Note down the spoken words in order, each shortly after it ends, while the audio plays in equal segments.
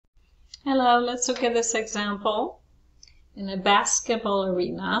Hello, let's look at this example. In a basketball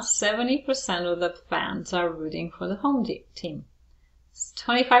arena, 70% of the fans are rooting for the home team.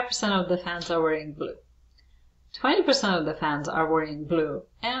 25% of the fans are wearing blue. 20% of the fans are wearing blue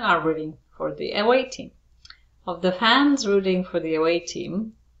and are rooting for the away team. Of the fans rooting for the away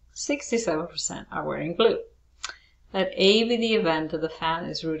team, 67% are wearing blue. Let A be the event that the fan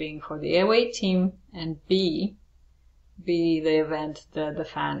is rooting for the away team and B be the event that the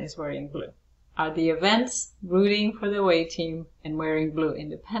fan is wearing blue. Are the events rooting for the away team and wearing blue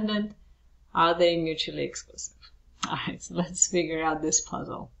independent? Are they mutually exclusive? Alright, so let's figure out this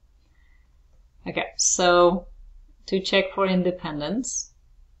puzzle. Okay, so to check for independence,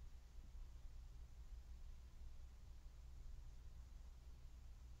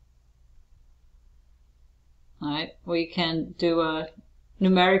 alright, we can do a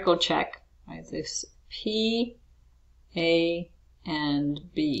numerical check. Right, this P, A, and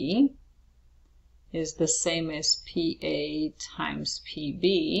B is the same as PA times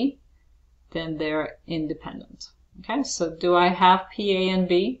PB, then they're independent. Okay, so do I have PA and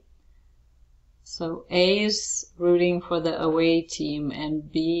B? So A is rooting for the away team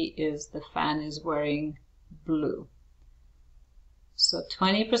and B is the fan is wearing blue. So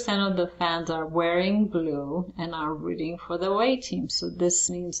 20% of the fans are wearing blue and are rooting for the away team. So this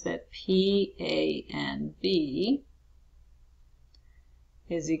means that PA and B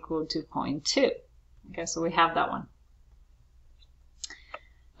is equal to 0.2. Okay, so we have that one.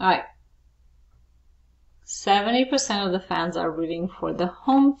 Alright. 70% of the fans are rooting for the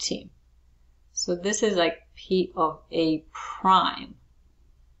home team. So this is like P of A prime.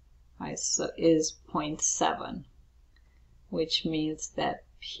 Right, so is 0.7, which means that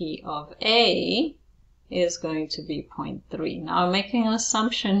P of A is going to be 0.3. Now I'm making an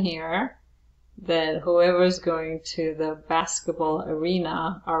assumption here that whoever's going to the basketball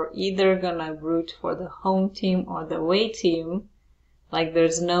arena are either gonna root for the home team or the away team. Like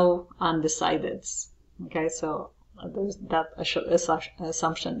there's no undecideds. Okay, so there's that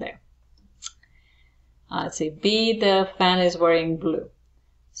assumption there. Let's see, B, the fan is wearing blue.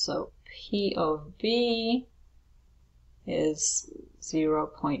 So P of B is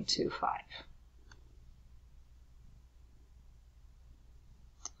 0.25.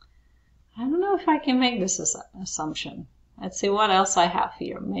 I don't know if I can make this assumption. Let's see what else I have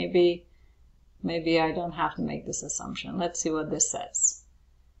here. Maybe I don't have to make this assumption. Let's see what this says.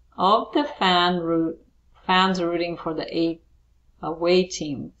 Of the fans rooting for the away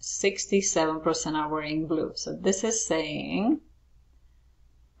team, 67% are wearing blue. So this is saying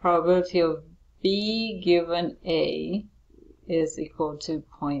probability of B given A is equal to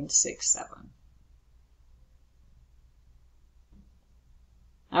 0.67.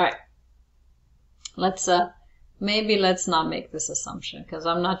 All right. Maybe let's not make this assumption because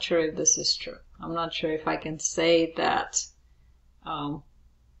I'm not sure if this is true. I'm not sure if I can say that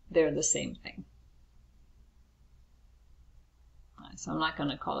they're the same thing. Right, so I'm not going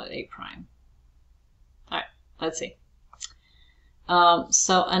to call it A prime. All right, let's see.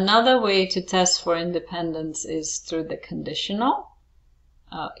 So another way to test for independence is through the conditional.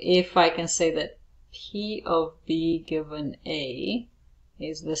 If I can say that P of B given A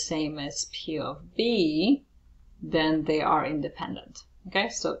is the same as P of B, then they are independent. Okay,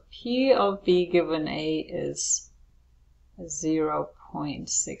 so P of B given A is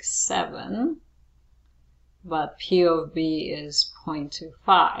 0.67, but P of B is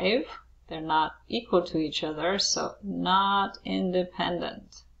 0.25. They're not equal to each other, so not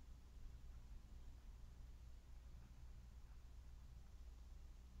independent.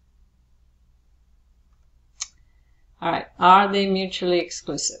 All right, are they mutually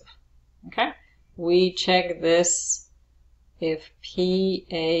exclusive? Okay, we check this if P,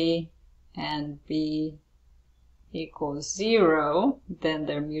 A, and B equals 0, then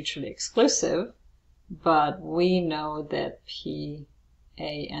they're mutually exclusive, but we know that P,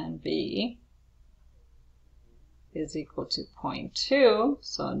 A, and B is equal to 0.2,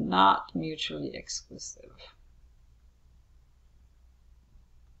 so not mutually exclusive.